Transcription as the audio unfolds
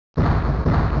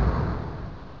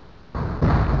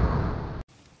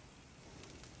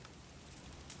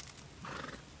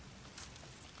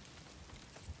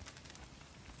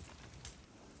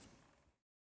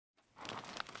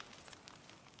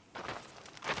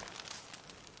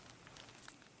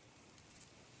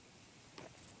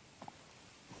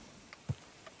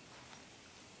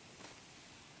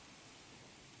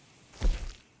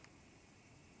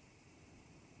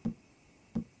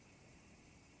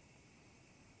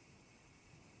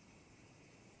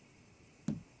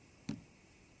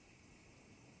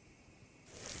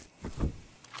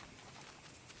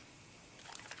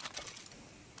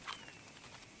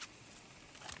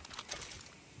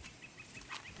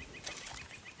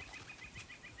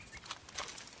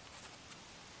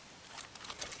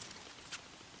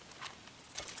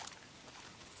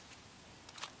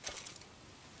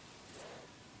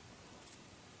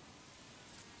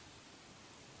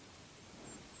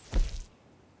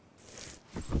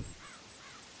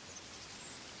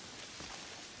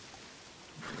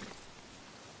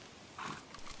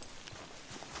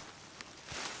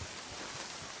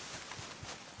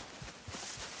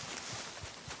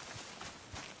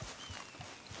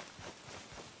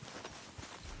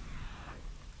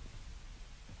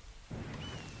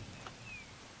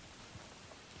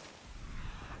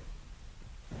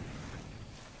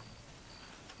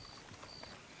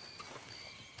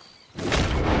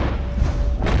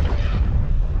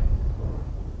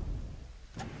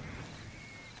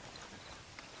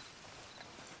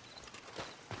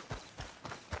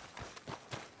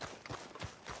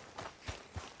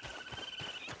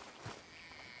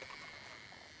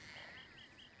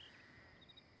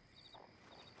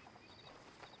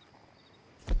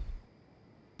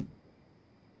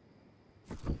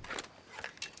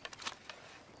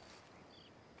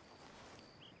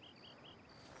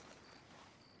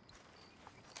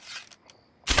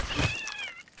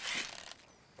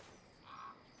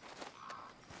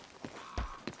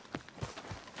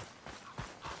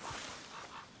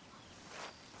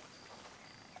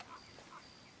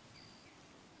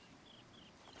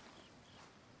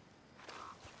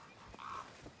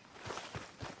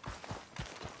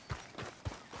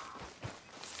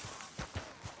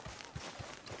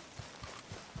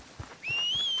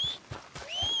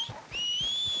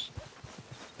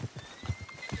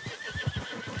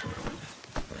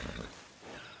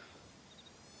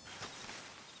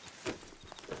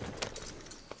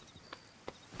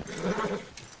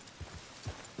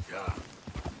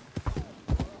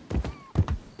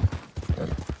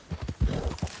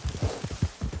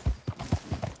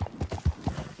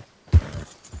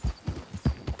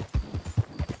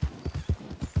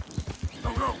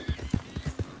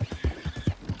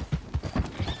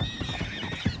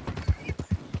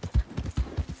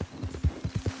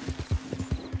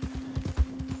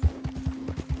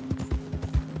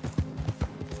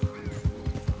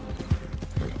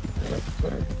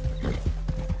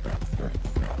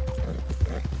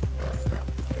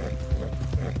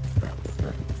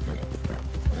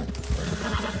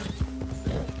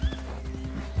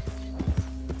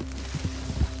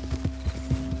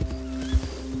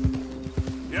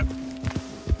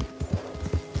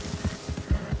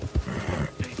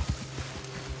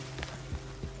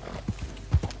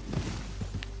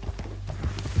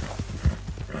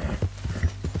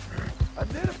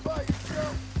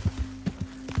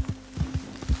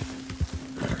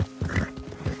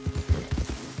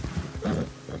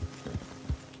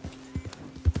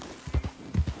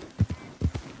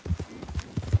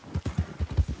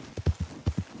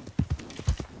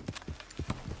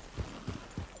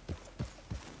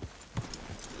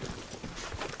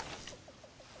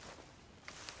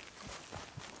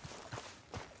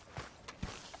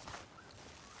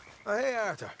Hey,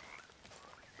 Arthur.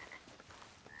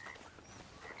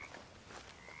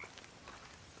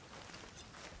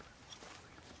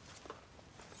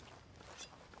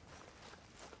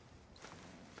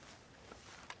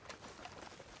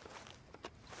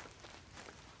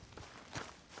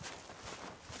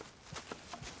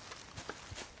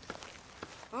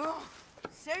 Oh,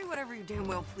 say whatever you damn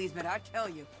well please, but I tell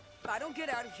you, if I don't get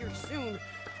out of here soon,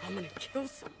 I'm gonna kill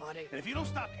somebody. And if you don't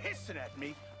stop hissing at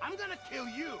me, I'm gonna kill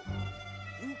you.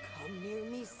 You come near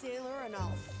me, sailor, and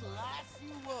I'll slice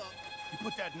you up. You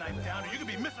put that knife down or you could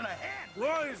be missing a hand.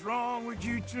 What is wrong with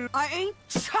you two? I ain't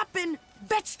chopping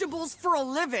vegetables for a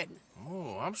living.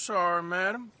 Oh, I'm sorry,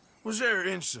 madam. Was there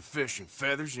insufficient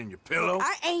feathers in your pillow?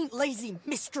 I ain't lazy,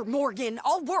 Mr. Morgan.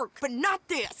 I'll work, but not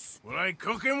this. Well, ain't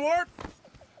cooking work?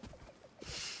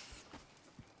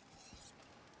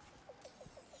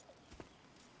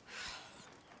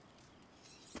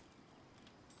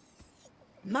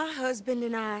 My husband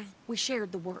and I, we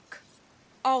shared the work.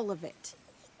 All of it.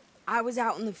 I was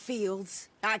out in the fields.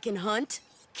 I can hunt,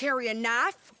 carry a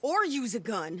knife, or use a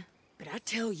gun. But I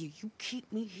tell you, you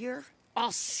keep me here,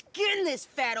 I'll skin this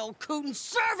fat old coot and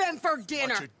serve him for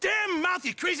dinner. Watch your damn mouth,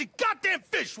 you crazy goddamn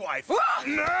fishwife!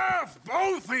 Enough,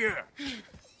 both of you!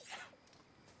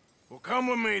 Well, come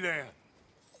with me then.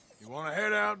 You want to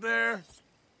head out there,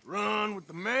 run with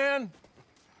the men?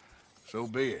 So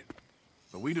be it.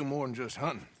 But we do more than just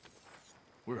hunting.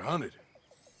 We're hunted.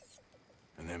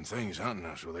 And them things hunting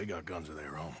us, well, they got guns of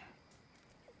their own.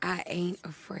 I ain't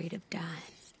afraid of dying.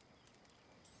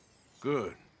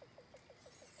 Good.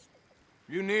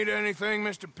 You need anything,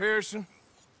 Mr. Pearson?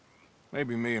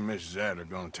 Maybe me and Mrs. Adler are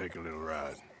gonna take a little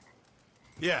ride.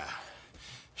 Yeah,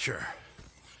 sure.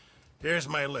 Here's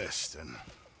my list, and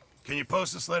can you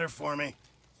post this letter for me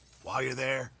while you're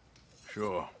there?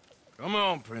 Sure. Come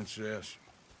on, Princess.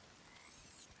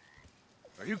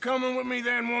 Are you coming with me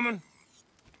then, woman?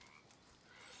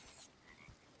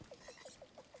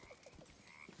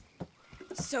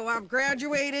 So I've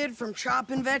graduated from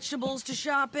chopping vegetables to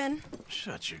shopping?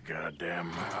 Shut your goddamn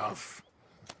mouth.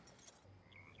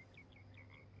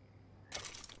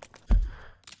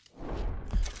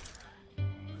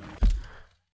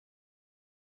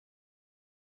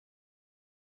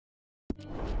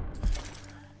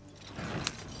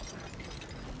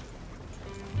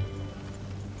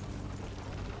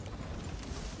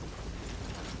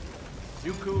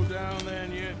 You cool down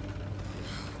then yet?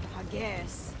 I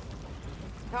guess.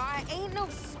 I ain't no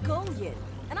scullion,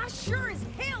 and I sure as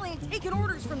hell ain't taking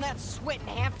orders from that sweating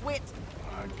half-wit.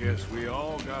 I guess we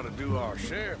all gotta do our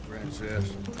share,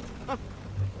 Princess.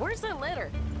 Where's that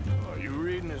letter? Are you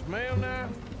reading his mail now?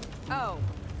 Oh,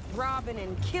 robbing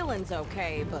and killing's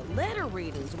okay, but letter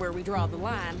reading's where we draw the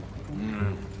line.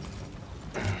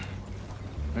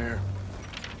 Here.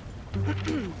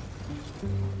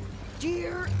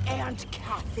 Dear Aunt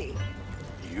Kathy,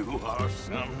 You are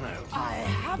something else. I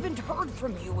haven't heard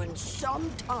from you in some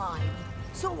time,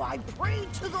 so I pray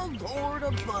to the Lord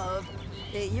above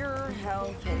that your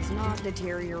health has not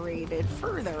deteriorated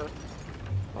further.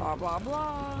 Blah, blah,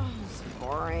 blah. It's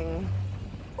boring.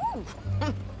 Ooh.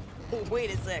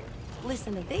 Wait a sec.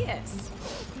 Listen to this.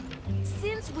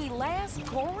 Since we last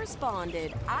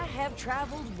corresponded, I have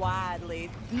traveled widely,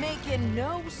 making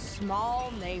no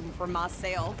small name for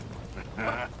myself.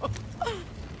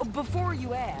 Before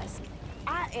you ask,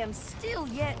 I am still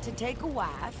yet to take a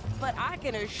wife, but I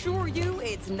can assure you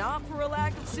it's not for a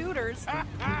lack of suitors.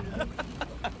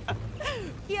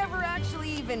 You ever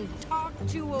actually even talk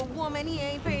to a woman he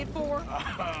ain't paid for?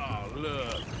 Oh,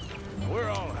 look. We're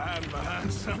all hiding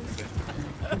behind something.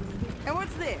 And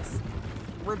what's this?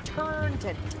 Return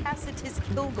to Tacitus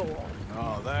Kilgore.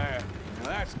 Oh, that. Now,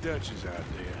 that's Dutch's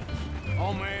idea.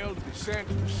 All mail to be sent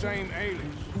to the same alias.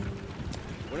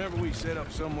 Whenever we set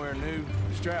up somewhere new,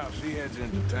 Strauss, he heads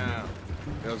into town.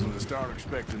 Tells them to start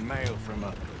expecting mail from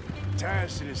a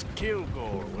Tacitus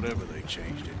Kilgore, whatever they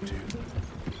changed it to.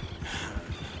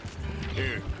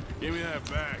 Here, give me that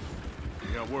back.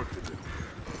 We got work to do.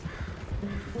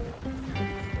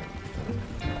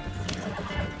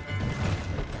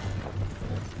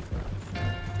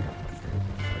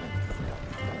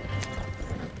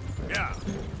 Yeah.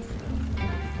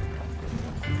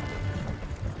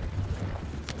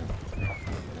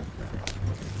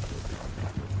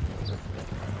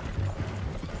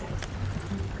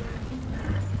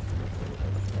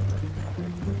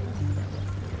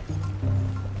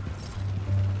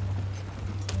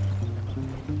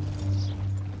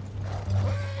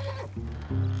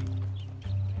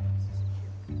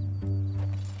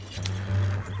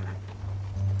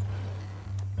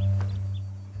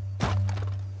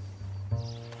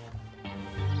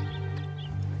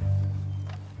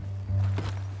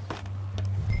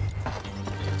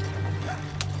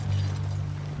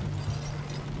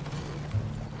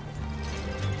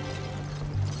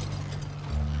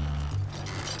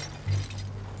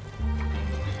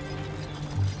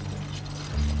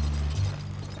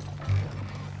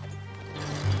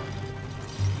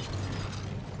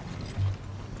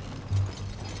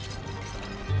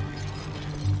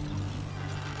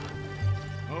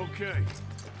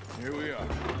 here we are.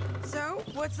 So,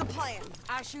 what's the plan?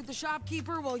 I shoot the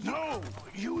shopkeeper while you... No!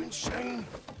 You insane?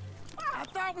 I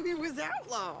thought we was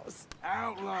outlaws.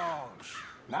 Outlaws,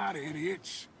 not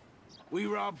idiots. We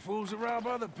rob fools that rob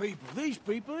other people. These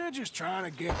people, they're just trying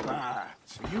to get by.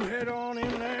 So you head on in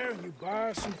there and you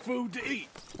buy some food to eat.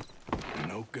 And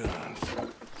no guns.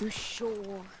 You're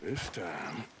sure? This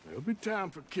time, there'll be time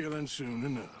for killing soon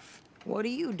enough. What are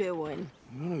you doing?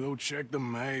 I'm gonna go check the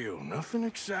mail. Nothing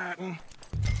exciting.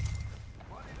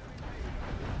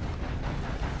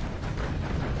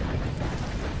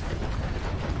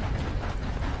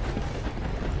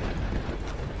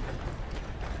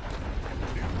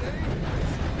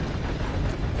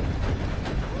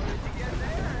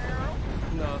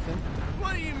 Nothing.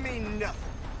 What do you mean, nothing?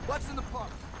 What's in the park?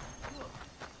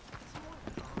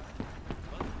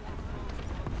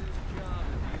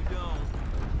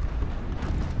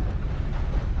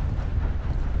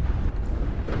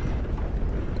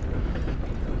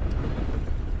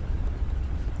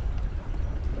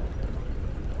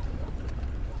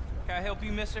 Can I help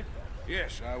you, mister?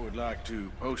 Yes, I would like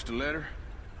to post a letter.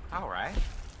 All right.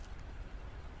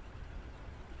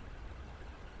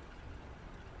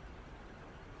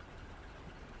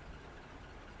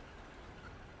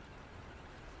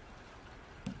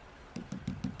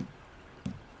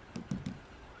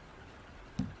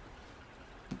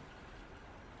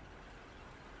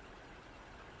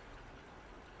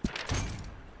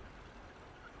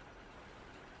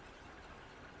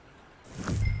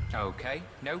 Okay,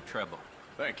 no trouble.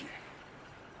 Thank you.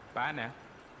 Bye now.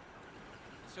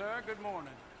 Sir, good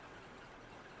morning.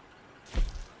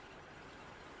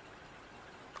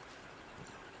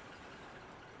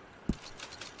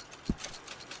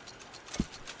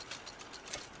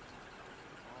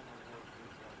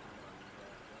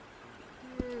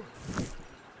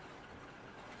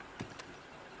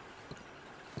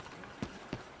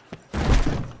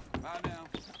 Bye now.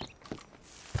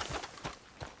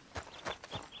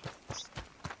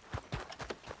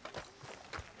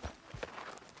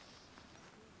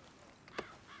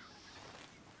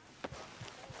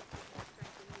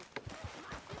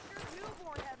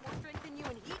 Newborn had more strength than you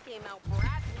and he came out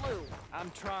bright blue.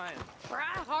 I'm trying. Try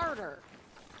harder.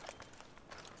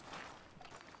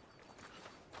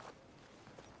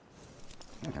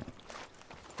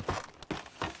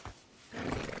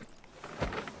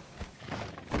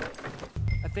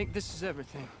 I think this is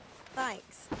everything.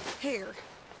 Thanks. Here.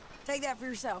 Take that for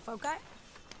yourself, okay?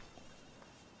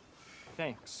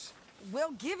 Thanks.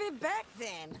 Well, give it back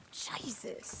then.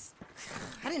 Jesus.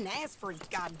 I didn't ask for his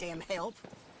goddamn help.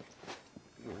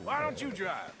 Why don't you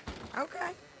drive?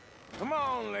 Okay. Come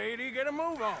on, lady, get a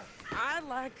move on. I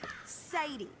like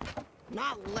Sadie,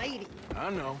 not lady. I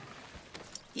know.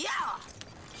 Yeah,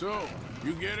 So,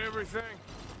 you get everything?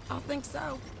 I think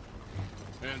so.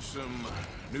 And some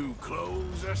new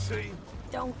clothes, I see?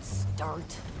 Don't start.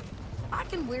 I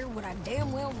can wear what I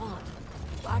damn well want.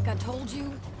 Like I told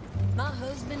you, my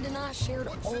husband and I shared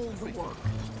all the work.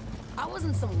 I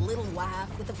wasn't some little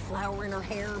wife with a flower in her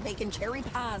hair baking cherry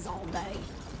pies all day.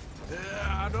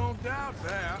 Yeah, I don't doubt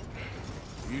that.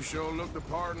 You sure look the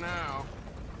part now.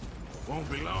 Won't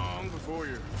be long before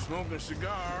you're smoking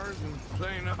cigars and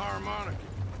playing the harmonica.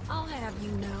 I'll have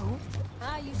you know,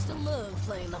 I used to love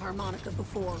playing the harmonica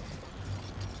before.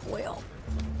 Well,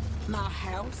 my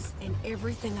house and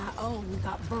everything I own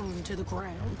got burned to the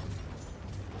ground.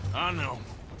 I know.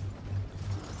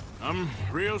 I'm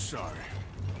real sorry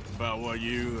about what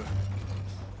you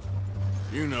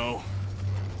know.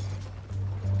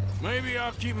 Maybe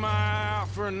I'll keep my eye out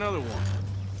for another one.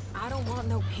 I don't want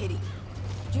no pity.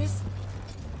 Just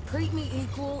treat me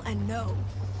equal and know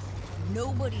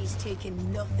nobody's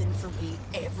taking nothing from me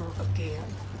ever again.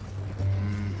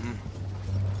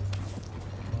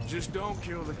 Just don't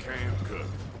kill the camp cook.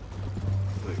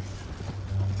 Please.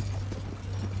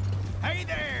 Hey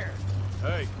there!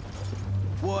 Hey,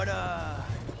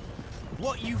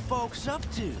 What you folks up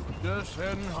to? just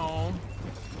heading home.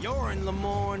 You're in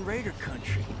Lemoyne Raider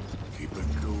country. Keep it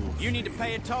cool. You need to Steve.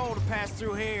 pay a toll to pass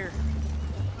through here.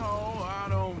 No, I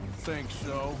don't think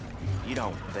so. You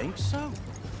don't think so?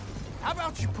 How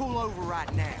about you pull over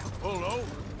right now? Pull over.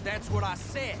 That's what I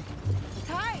said.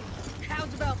 Hey,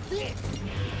 how's about this?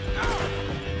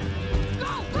 Ah!